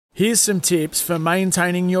Here's some tips for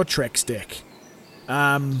maintaining your Trex deck.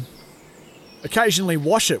 Occasionally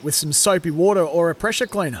wash it with some soapy water or a pressure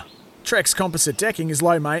cleaner. Trex composite decking is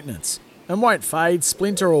low maintenance and won't fade,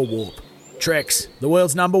 splinter or warp. Trex, the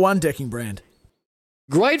world's #1 decking brand.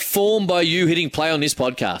 Great form by you hitting play on this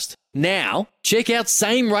podcast. Now, check out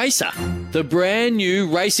Same Racer, the brand new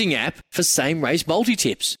racing app for same race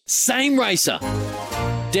multi-tips. Same Racer.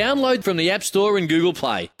 Download from the App Store and Google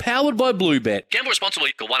Play. Powered by Bluebet. Gamble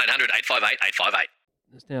responsibly. Call 1-800-858-858.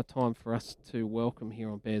 It's now time for us to welcome here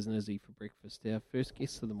on Baz and Izzy for breakfast our first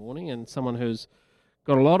guest of the morning, and someone who's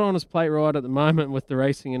got a lot on his plate right at the moment with the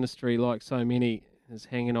racing industry, like so many, is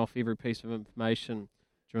hanging off every piece of information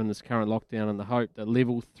during this current lockdown in the hope that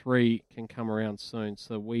level 3 can come around soon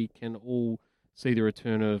so we can all see the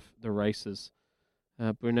return of the races.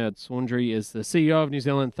 Bernard Saundry is the CEO of New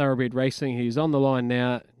Zealand Thoroughbred Racing. He's on the line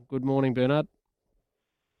now. Good morning, Bernard.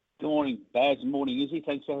 Good morning, Baz. Good morning, Izzy.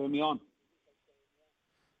 Thanks for having me on.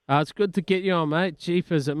 It's good to get you on, mate.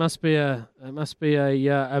 Jeepers, it must be a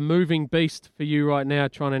moving beast for you right now,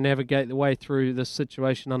 trying to navigate the way through this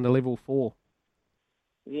situation under level 4.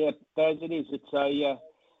 Yeah, Baz, it is. It's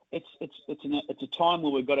a time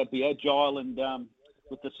where we've got to be agile, and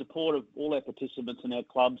with the support of all our participants and our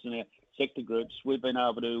clubs and our sector groups, we've been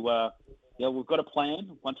able to. We've got a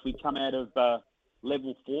plan. Once we come out of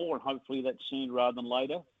level 4, and hopefully that's sooner rather than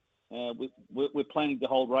later. We're planning to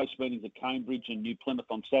hold race meetings at Cambridge and New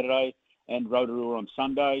Plymouth on Saturday and Rotorua on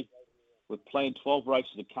Sunday. We've planned 12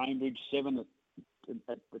 races at Cambridge, 7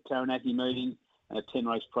 at the Taranaki meeting, and a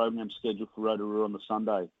 10-race program scheduled for Rotorua on the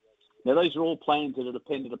Sunday. Now, these are all plans that are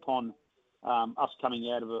dependent upon us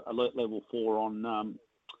coming out of alert level 4 on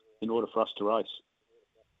in order for us to race.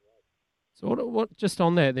 So what just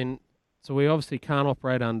on that then, so we obviously can't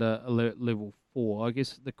operate under alert level 4. I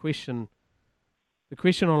guess the question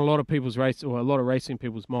on a lot of people's or a lot of racing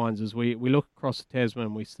people's minds is we look across the Tasman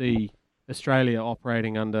and we see Australia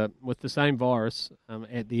operating with the same virus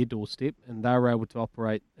at their doorstep, and they're able to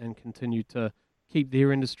operate and continue to keep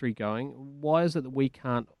their industry going. Why is it that we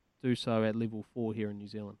can't do so at level 4 here in New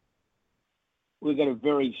Zealand? We've got a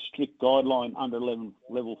very strict guideline under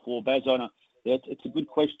level 4. Baz, I know it's a good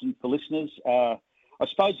question for listeners. I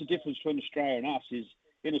suppose the difference between Australia and us is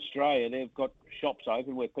in Australia they've got shops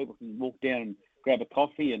open where people can walk down and grab a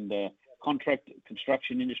coffee, and contract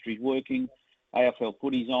construction industry is working, AFL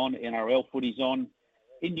footy's on, NRL footy's on.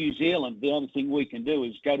 In New Zealand, the only thing we can do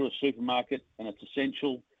is go to a supermarket, and it's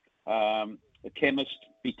essential, a chemist,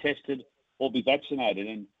 be tested or be vaccinated,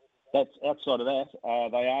 and that's outside of that.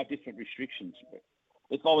 They are different restrictions.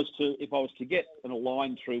 If I was to get a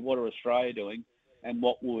line through what are Australia doing and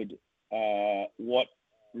what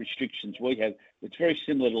restrictions we have, it's very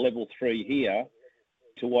similar to level 3 here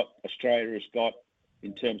to what Australia has got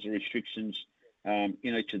in terms of restrictions in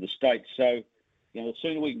each of the states. So, the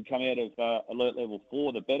sooner we can come out of alert level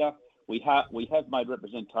 4, the better. We have made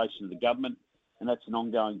representation to the government, and that's an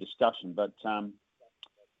ongoing discussion. But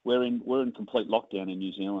we're in complete lockdown in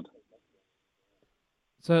New Zealand.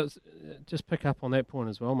 So just pick up on that point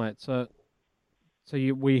as well, mate. So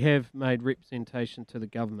we have made representation to the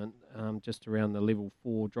government just around the level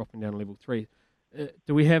 4, dropping down to level 3.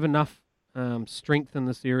 Do we have enough strength in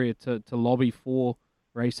this area to lobby for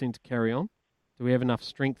racing to carry on? Do we have enough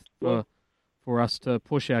strength for us to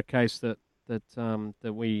push our case that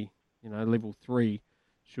we, level 3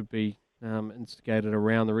 should be instigated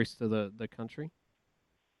around the rest of the country?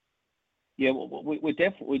 Yeah, well, we're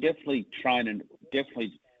definitely training.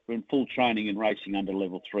 We're in full training and racing under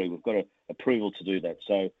level 3. We've got approval to do that,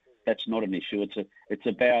 so that's not an issue. It's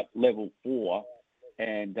about level 4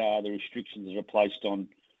 and the restrictions that are placed on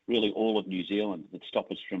really all of New Zealand that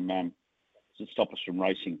stop us from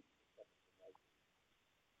racing.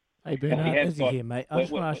 Hey Bernard, Izzy here, mate. I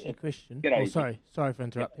just want to ask you a question. Sorry for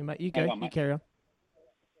interrupting, mate. You go. You carry on.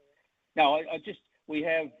 No,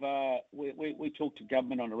 we talk to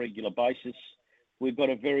government on a regular basis. We've got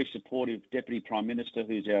a very supportive Deputy Prime Minister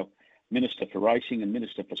who's our Minister for Racing and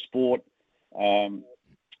Minister for Sport. And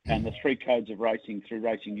the 3 codes of racing through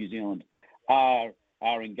Racing New Zealand are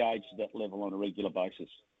engaged at that level on a regular basis.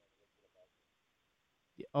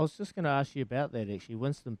 I was just going to ask you about that, actually.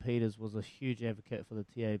 Winston Peters was a huge advocate for the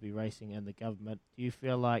TAB racing and the government. Do you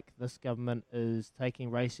feel like this government is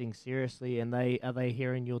taking racing seriously, and are they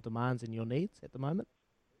hearing your demands and your needs at the moment?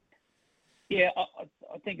 Yeah,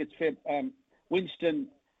 I think it's fair. Winston,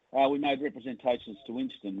 we made representations to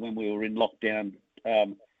Winston when we were in lockdown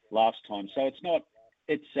last time. So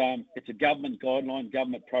it's a government guideline,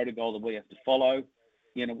 government protocol that we have to follow.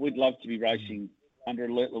 We'd love to be racing under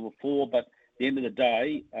alert level 4, but at the end of the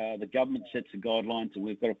day, the government sets the guidelines and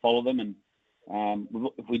we've got to follow them. And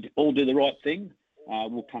If we all do the right thing,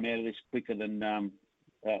 we'll come out of this quicker than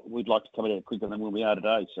we'd like to come out of it quicker than we are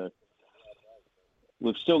today. So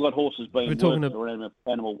we've still got horses being worked around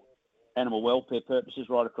animal welfare purposes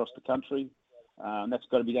right across the country. That's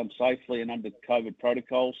got to be done safely and under COVID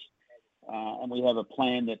protocols. And we have a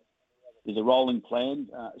plan that is a rolling plan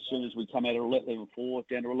as soon as we come out of alert level 4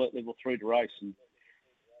 down to alert level 3 to race. And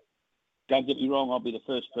don't get me wrong, I'll be the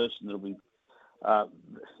first person that'll be, a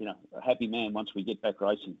happy man once we get back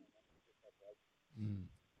racing.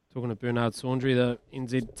 Talking to Bernard Saundry, the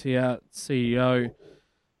NZTR CEO.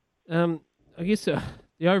 I guess the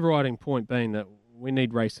overriding point being that we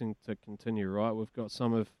need racing to continue, right? We've got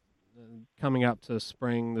some of coming up to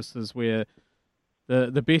spring. This is where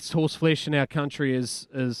the best horse flesh in our country is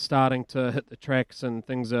starting to hit the tracks, and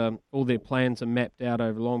things are, all their plans are mapped out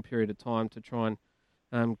over a long period of time to try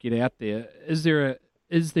and get out there. Is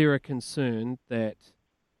there a concern that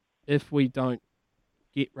if we don't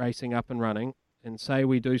get racing up and running, and say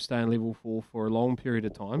we do stay in level 4 for a long period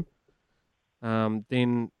of time,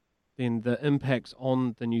 then the impacts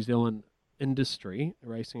on the New Zealand industry, the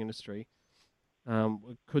racing industry,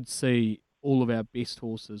 we could see all of our best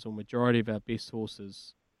horses, or majority of our best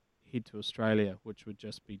horses, head to Australia, which would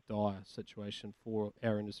just be dire situation for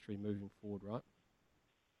our industry moving forward, right?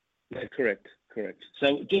 Yeah, correct.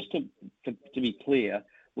 So just to be clear,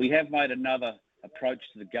 we have made another approach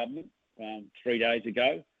to the government 3 days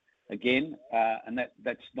ago, again, and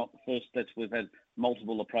that's not the first. We've had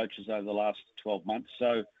multiple approaches over the last 12 months.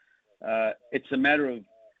 So it's a matter of,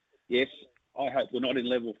 yes, I hope we're not in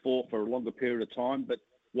level 4 for a longer period of time, but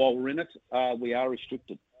while we're in it, we are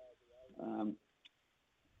restricted.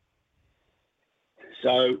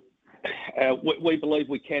 So we believe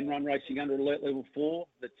we can run racing under alert level 4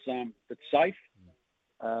 that's safe,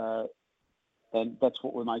 and that's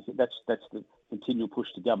what we're making. That's the continual push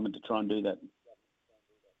to government to try and do that.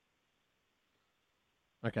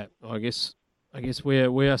 Okay, well, I guess we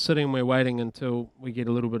are sitting and we're waiting until we get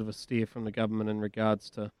a little bit of a steer from the government in regards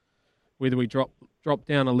to whether we drop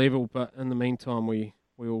down a level. But in the meantime, we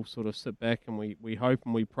all sort of sit back and we hope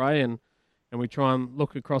and we pray and we try and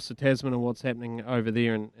look across the Tasman and what's happening over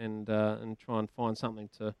there and try and find something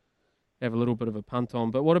to have a little bit of a punt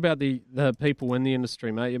on. But what about the people in the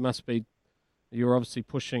industry, mate? You're obviously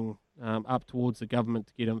pushing up towards the government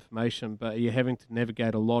to get information, but you're having to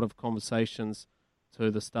navigate a lot of conversations to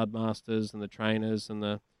the stud masters and the trainers and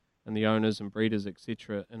the owners and breeders,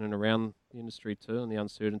 etc., in and around the industry too, and the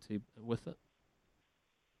uncertainty with it.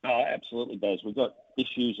 Oh, absolutely, Baz. We've got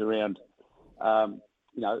issues around,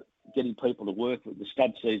 getting people to work. The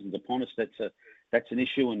stud season's upon us. That's an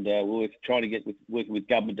issue, and we're trying to working with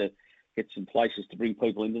government to get some places to bring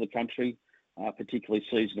people into the country, particularly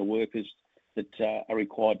seasonal workers that are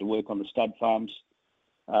required to work on the stud farms.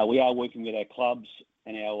 We are working with our clubs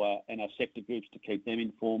and our sector groups to keep them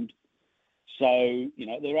informed. So,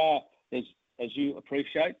 there's, as you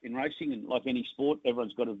appreciate in racing and like any sport,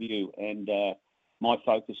 everyone's got a view. And my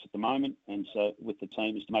focus at the moment, and so with the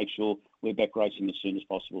team, is to make sure we're back racing as soon as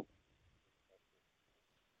possible.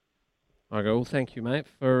 Okay, well, thank you, mate.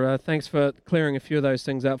 Thanks for clearing a few of those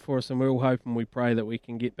things up for us, and we're all hoping, we pray that we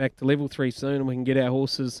can get back to level 3 soon and we can get our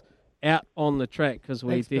horses out on the track, because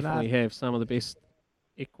we definitely have some of the best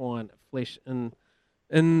equine flesh in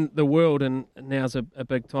the world, and now's a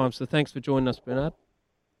big time. So thanks for joining us, Bernard.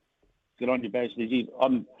 Good on you, Baz.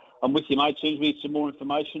 I'm with you, mate. As soon as we get some more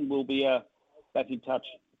information, we'll be back in touch.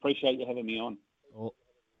 Appreciate you having me on.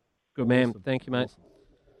 Good man. Awesome. Thank you, mate. Awesome.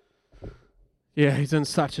 Yeah, he's in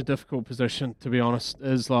such a difficult position, to be honest.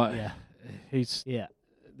 There's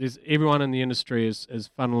everyone in the industry is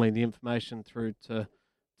funneling the information through to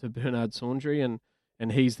Bernard Saundry, and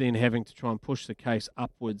he's then having to try and push the case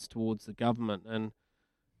upwards towards the government.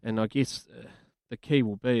 And I guess the key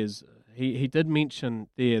will be is he did mention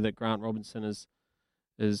there that Grant Robinson is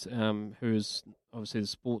who is obviously the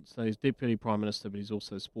sports, so he's Deputy Prime Minister, but he's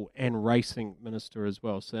also Sport and Racing Minister as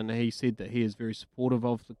well. So, and he said that he is very supportive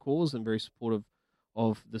of the cause and very supportive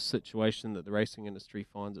of the situation that the racing industry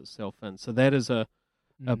finds itself in. So that is a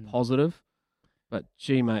positive. But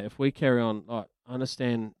gee, mate, if we carry on, I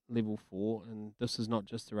understand level 4, and this is not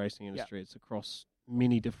just the racing industry; it's across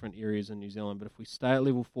many different areas in New Zealand. But if we stay at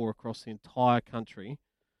level 4 across the entire country,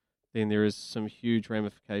 then there is some huge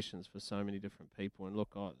ramifications for so many different people. And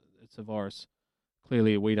look, it's a virus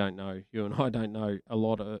clearly we don't know, you and I don't know a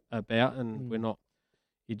lot about, and we're not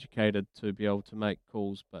educated to be able to make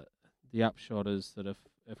calls. But the upshot is that if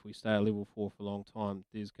we stay at level 4 for a long time,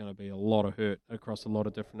 there's going to be a lot of hurt across a lot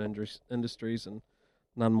of different industries, and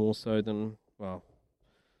none more so than,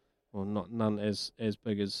 none as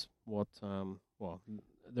big as what,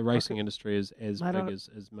 the racing industry is as Mate, big as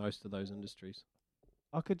most of those industries.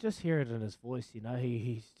 I could just hear it in his voice,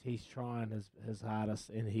 he's trying his hardest,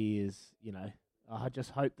 and he is, I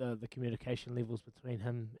just hope the communication levels between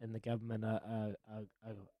him and the government are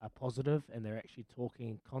positive, and they're actually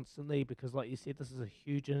talking constantly, because like you said, this is a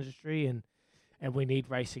huge industry, and we need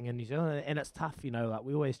racing in New Zealand, and it's tough, like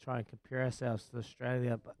we always try and compare ourselves to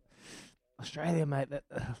Australia, but Australia, mate,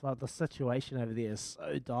 like the situation over there is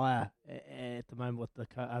so dire at the moment with the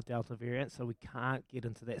Delta variant, so we can't get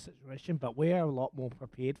into that situation. But we are a lot more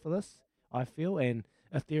prepared for this, I feel, and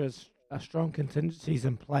if there is a strong contingencies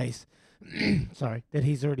in place, that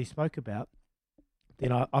he's already spoke about,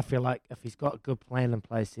 then I feel like if he's got a good plan in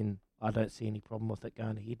place, then I don't see any problem with it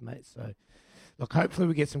going ahead, mate. So, look, hopefully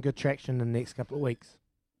we get some good traction in the next couple of weeks.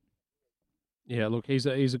 Yeah, look, he's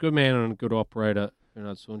a good man and a good operator,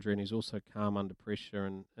 Bernard Saundry, and he's also calm under pressure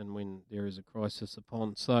and when there is a crisis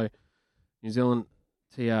upon. So New Zealand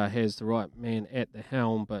TR has the right man at the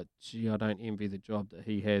helm, but gee, I don't envy the job that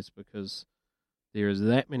he has, because there is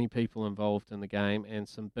that many people involved in the game, and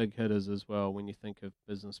some big hitters as well when you think of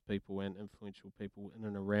business people and influential people in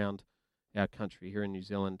and around our country here in New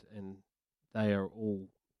Zealand, and they are all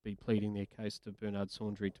be pleading their case to Bernard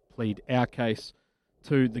Saundry to plead our case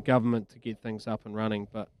to the government to get things up and running.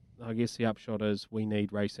 But I guess the upshot is we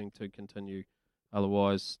need racing to continue.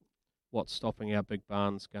 Otherwise, what's stopping our big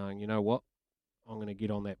barns going, you know what, I'm going to get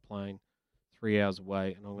on that plane 3 hours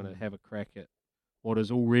away and I'm going to have a crack at what is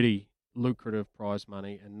already lucrative prize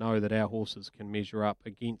money and know that our horses can measure up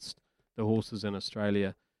against the horses in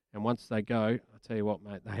Australia. And once they go, I tell you what,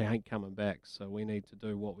 mate, they ain't coming back. So we need to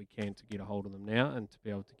do what we can to get a hold of them now and to be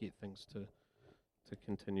able to get things to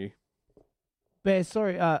continue. Bear,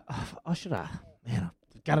 sorry, I should have, man,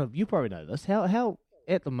 you probably know this. How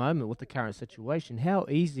at the moment with the current situation, how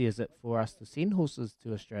easy is it for us to send horses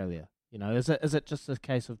to Australia? Is it just a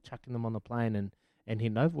case of chucking them on the plane and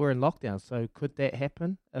heading over? We're in lockdown, so could that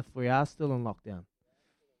happen if we are still in lockdown?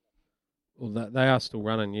 Well, they are still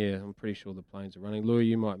running, yeah. I'm pretty sure the planes are running. Louis,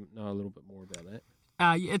 you might know a little bit more about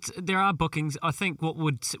that. There are bookings. I think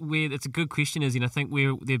where it's a good question is, I think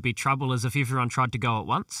where there'd be trouble is if everyone tried to go at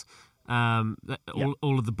once.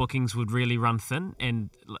 All of the bookings would really run thin, and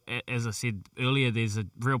as I said earlier, there's a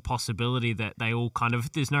real possibility that they all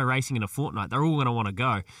if there's no racing in a fortnight, they're all going to want to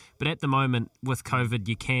go. But at the moment with COVID,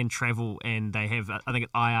 you can travel, and they have, I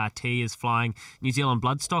think IRT is flying. New Zealand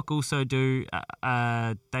Bloodstock also do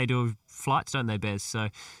they do flights, don't they, Baz? So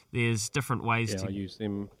there's different ways to... I use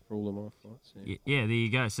them for all of my flights. Yeah, there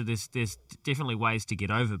you go. So there's definitely ways to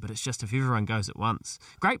get over, but it's just if everyone goes at once.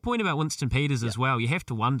 Great point about Winston Peters as well. You have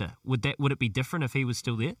to wonder, would it be different if he was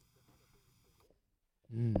still there?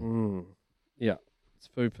 Yeah, it's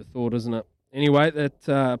food for thought, isn't it? Anyway,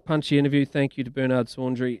 that punchy interview. Thank you to Bernard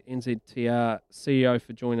Saundry, NZTR CEO,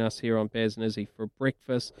 for joining us here on Baz and Izzy for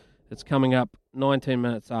breakfast. It's coming up 19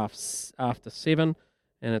 minutes after 7.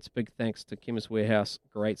 And it's big thanks to Chemist Warehouse.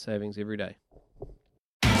 Great savings every day.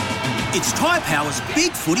 It's Tyre Power's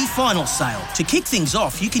Big Footy Final Sale. To kick things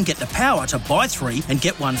off, you can get the power to buy 3 and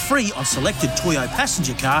get 1 free on selected Toyo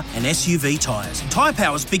passenger car and SUV tyres. Tyre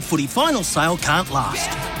Power's Big Footy Final Sale can't last.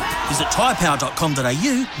 Visit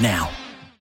tyrepower.com.au now.